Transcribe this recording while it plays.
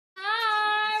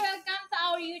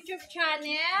YouTube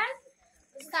channel.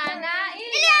 Sana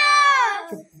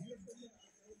hello!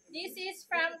 This is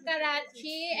from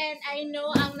Karachi and I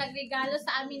know ang nagregalo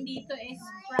sa amin dito is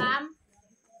from,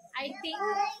 I think,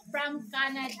 from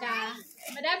Canada.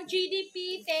 Madam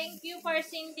GDP, thank you for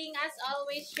sending us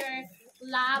always your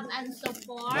love and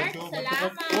support.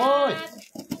 Salamat!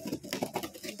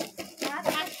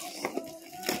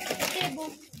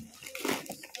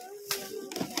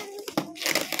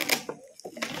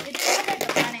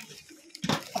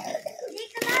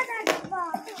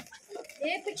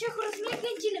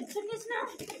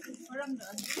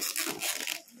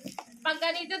 Pag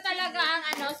ganito talaga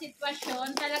ang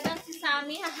sitwasyon, talagang si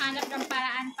Sammy hahanap ng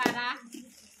paraan para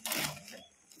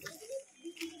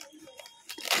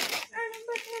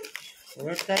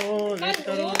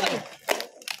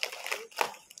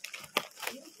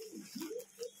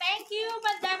Thank you,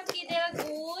 Madam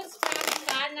Kidelgus from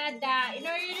Canada.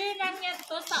 In-order lang niya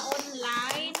to sa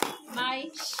online by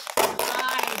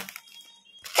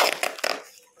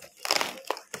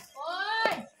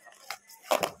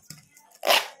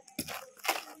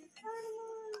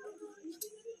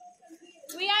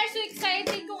We are so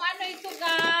excited kung ano ito,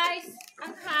 guys.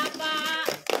 Ang haba.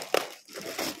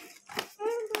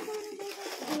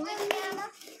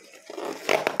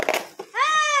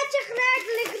 Chocolate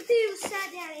liquid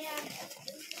usad yan.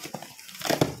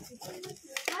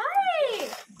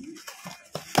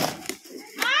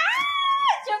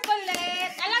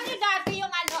 Chocolate. Alam niyo dati yung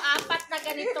apat na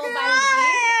ganito balde.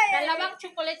 Dalawang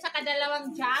chocolate sa kadalawang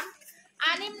jam.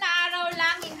 6 na araw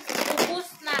lang,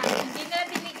 ubus na. Hindi na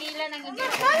binigilan ng hindi.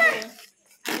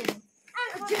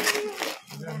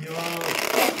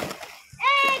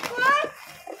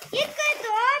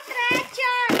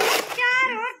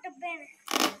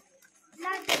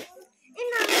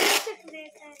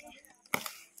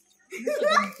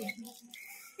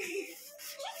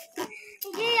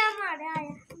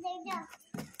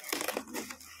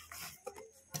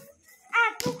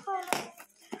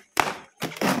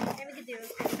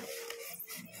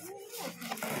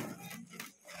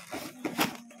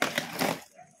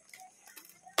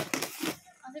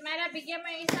 Kasi Mara, bigyan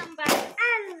mo yung isang bag.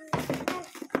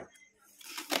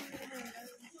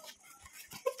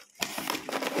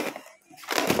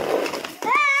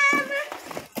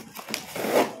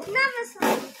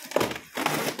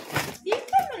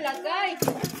 Dito mo lagay.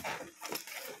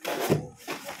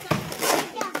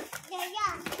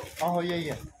 Oh,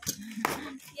 yeah.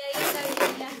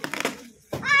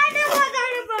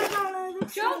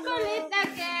 Chocolate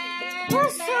again.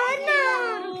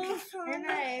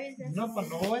 No,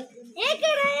 panoy.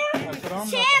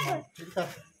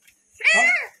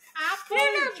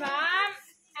 Apple jam,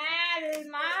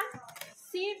 Elma,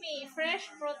 Simi,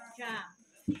 fresh fruit jam.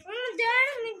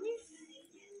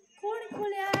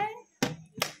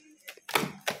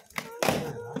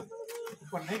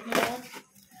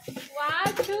 Wow,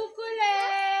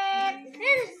 chocolate!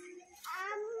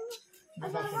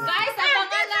 Guys,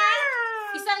 abangan lang.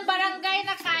 Isang barangay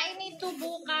na kain ito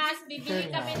bukas. Bibili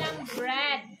kami ng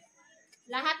bread.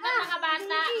 Lahat ng mga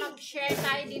bata, mag-share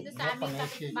tayo dito sa aming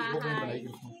kapitbahay.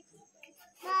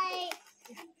 Bye.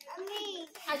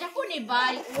 Aja ko ni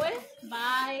bye. Uy,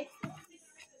 bye.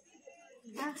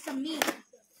 Sa me.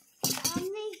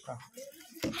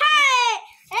 Hey!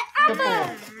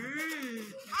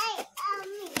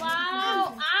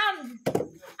 Wow,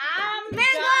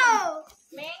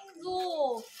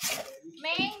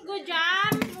 mango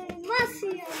jam.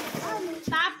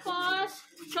 Tapos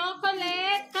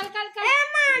chocolate. Kal.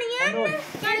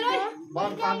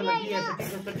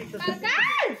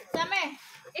 Same.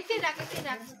 Itirak.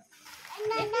 Hale.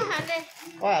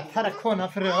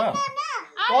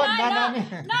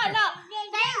 No.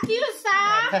 Thank you, sa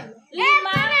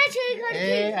Lima.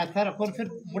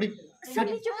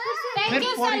 Thank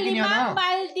you sa 5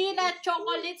 baldi na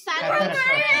chocolate sandwich.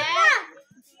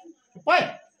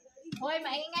 Hoy,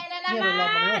 maingay na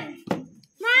naman.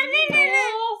 2,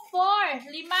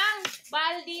 4, 5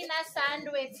 baldi na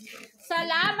sandwich.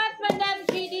 Salamat, Madam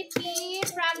GDP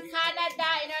from Canada.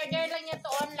 In-order lang niya to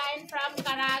online from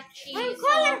Karachi. So,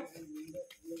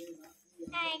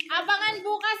 abangan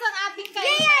bukas ang ating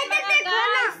kainan, mga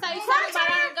guys, sa isang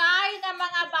barangay na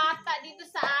mga bata dito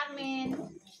sa amin.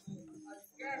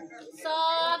 So,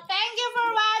 thank you for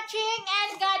watching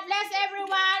and God bless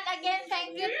everyone. Again,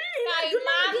 thank you kay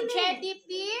Maam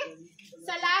GDP.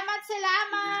 Salamat.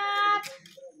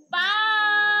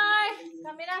 Bye!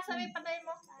 Kamera, sabi patay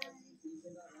mo.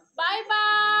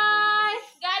 Bye-bye!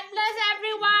 God bless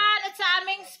everyone at sa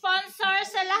aming sponsor,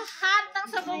 sa lahat ng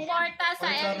sumuporta sa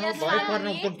Elias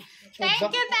Family. Thank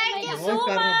you so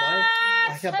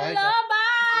much! Hello,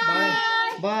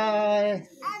 bye! Bye!